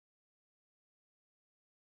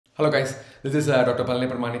Hello guys, this is Dr.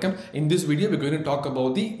 Palaniappan Manickam. In this video, we're going to talk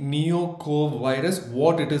about the Neo-cov virus,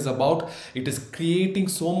 what it is about. It is creating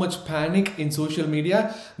so much panic in social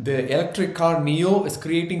media. The electric car Neo is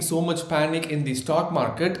creating so much panic in the stock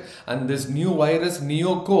market, and this new virus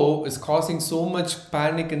Neo-cov is causing so much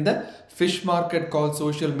panic in the fish market called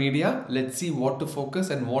social media. Let's see what to focus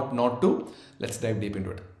and what not to. Let's dive deep into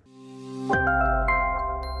it.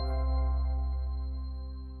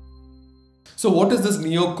 So what is this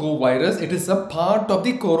Neo-cov virus? It is a part of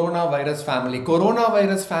the coronavirus family.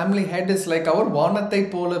 Coronavirus family head is like our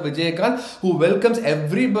Vanathai Pola Vijayakant, who welcomes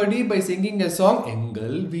everybody by singing a song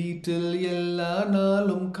Engal Veetil Ella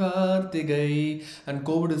Naalum Karthigai, and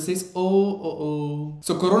COVID says oh oh oh.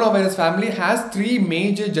 So coronavirus family has three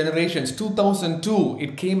major generations. 2002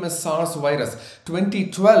 it came as SARS virus,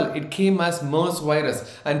 2012 it came as MERS virus,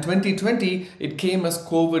 and 2020 it came as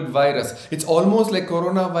COVID virus. It's almost like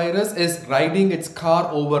coronavirus is riding its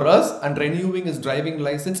car over us and renewing its driving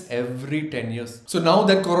license every 10 years. So now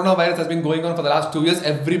that coronavirus has been going on for the last 2 years,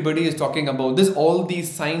 everybody is talking about this. All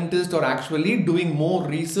these scientists are actually doing more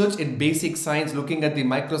research in basic science, looking at the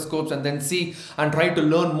microscopes and then see and try to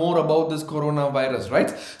learn more about this coronavirus,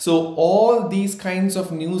 right? So all these kinds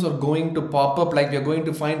of news are going to pop up, like we are going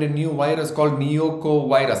to find a new virus called Neo-cov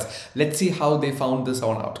virus. Let's see how they found this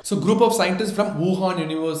one out. So group of scientists from Wuhan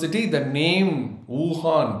University, the name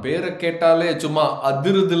Wuhan, pera ketale chuma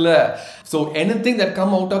adirudilla. So anything that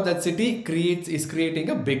come out of that city is creating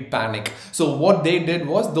a big panic. So what they did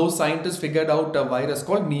was, those scientists figured out a virus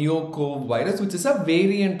called Neo-cov virus, which is a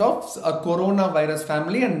variant of a coronavirus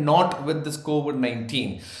family and not with this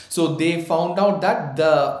COVID-19. So they found out that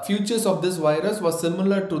the features of this virus was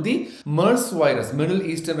similar to the MERS virus, Middle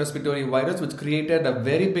Eastern Respiratory Virus, which created a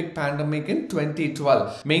very big pandemic in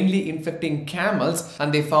 2012, mainly infecting camels,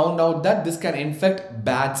 and they found out that this can infect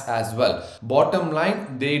bats as well. Bottom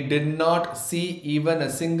line, they did not see even a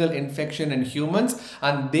single infection in humans,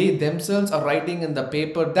 and they themselves are writing in the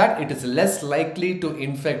paper that it is less likely to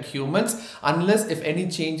infect humans unless if any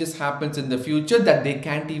changes happens in the future that they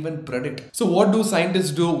can't even predict. So what do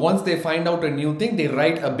scientists do? Once they find out a new thing, they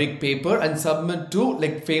write a big paper and submit to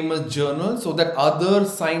like famous journals so that other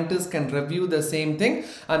scientists can review the same thing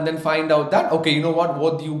and then find out that, okay, you know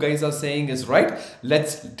what you guys are saying is right.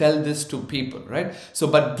 Let's tell this to people, right? So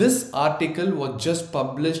but this article was just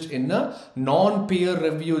published in a non-peer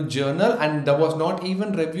reviewed journal, and that was not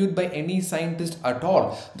even reviewed by any scientist at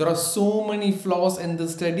all. There are so many flaws in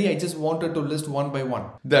this study. I just wanted to list one by one.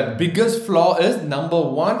 The biggest flaw is, number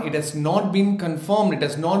one, it has not been confirmed, it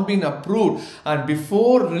has not been approved, and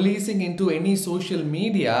before releasing into any social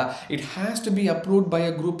media, it has to be approved by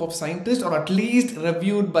a group of scientists, or at least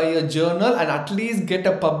reviewed by a journal, and at least get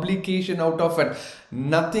a publication out of it.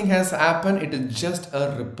 Nothing has happened. It is just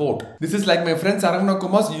a report. This is like my friend Saravana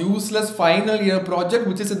Kumar's useless final year project,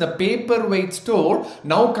 which is in the paperweight store,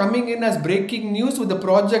 now coming in as breaking news with the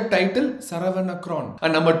project title Saravana Cron.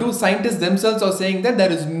 And number two, scientists themselves are saying that there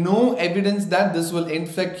is no evidence that this will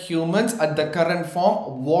infect humans at the current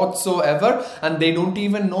form whatsoever, and they don't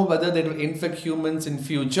even know whether they will infect humans in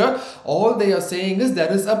future. All they are saying is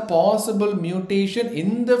there is a possible mutation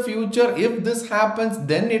in the future. If this happens,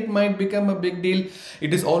 then it might become a big deal.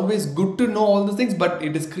 It is always good to know all these things, but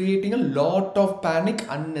it is creating a lot of panic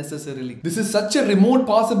unnecessarily. This is such a remote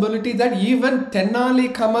possibility that even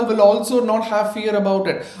Tenali Kamal will also not have fear about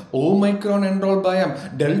it. Omicron enroll bayam,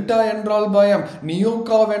 Delta enroll bayam,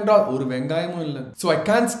 Neo-cov enroll oru vengayamum illa. So I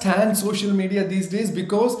can't stand social media these days,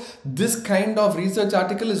 because this kind of research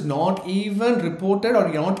article is not even reported or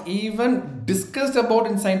not even discussed about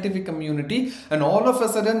in scientific community, and all of a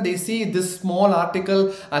sudden they see this small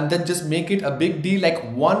article and then just make it a big deal, like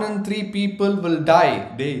 1 in 3 people will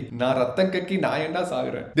die. This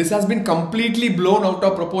has been completely blown out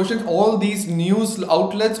of proportion. All these news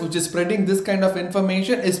outlets which is spreading this kind of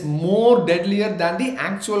information is more deadlier than the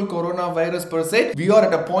actual coronavirus per se. We are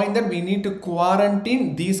at a point that we need to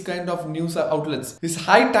quarantine these kind of news outlets. It's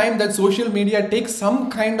high time that social media takes some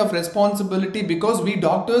kind of responsibility, because we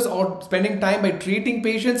doctors are spending time by treating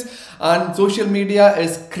patients, and social media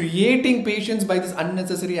is creating patients by this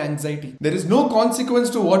unnecessary anxiety. There is no consequence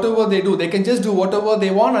to whatever they do. They can just do whatever they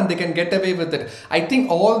want and they can get away with it. I think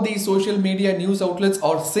all these social media news outlets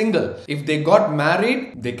are single. If they got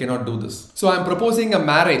married, they cannot do this. So I'm proposing a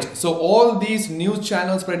marriage. So all these news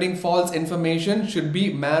channels spreading false information should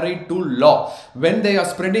be married to law. When they are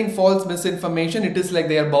spreading false misinformation, it is like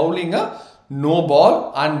they are bowling a no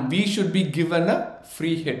ball, and we should be given a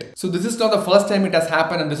free hit. So this is not the first time it has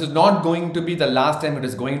happened, and this is not going to be the last time it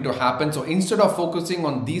is going to happen. So instead of focusing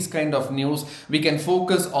on these kind of news, we can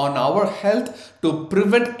focus on our health to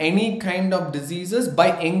prevent any kind of diseases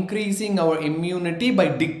by increasing our immunity, by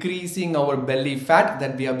decreasing our belly fat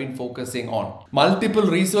that we have been focusing on. Multiple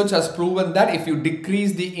research has proven that if you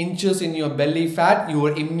decrease the inches in your belly fat,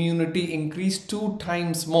 your immunity increases 2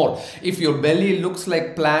 times more. If your belly looks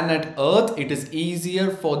like planet Earth, it is easier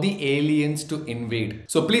for the aliens to invade.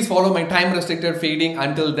 So please follow my time restricted feeding.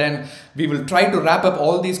 Until then, we will try to wrap up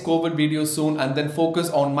all these COVID videos soon and then focus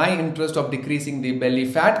on my interest of decreasing the belly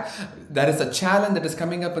fat. There is a challenge that is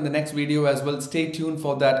coming up in the next video as well. Stay tuned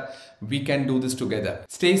for that. We can do this together.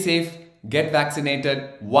 Stay safe, get vaccinated,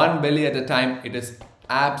 one belly at a time. It is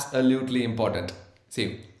absolutely important. See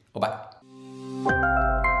you. Bye-bye.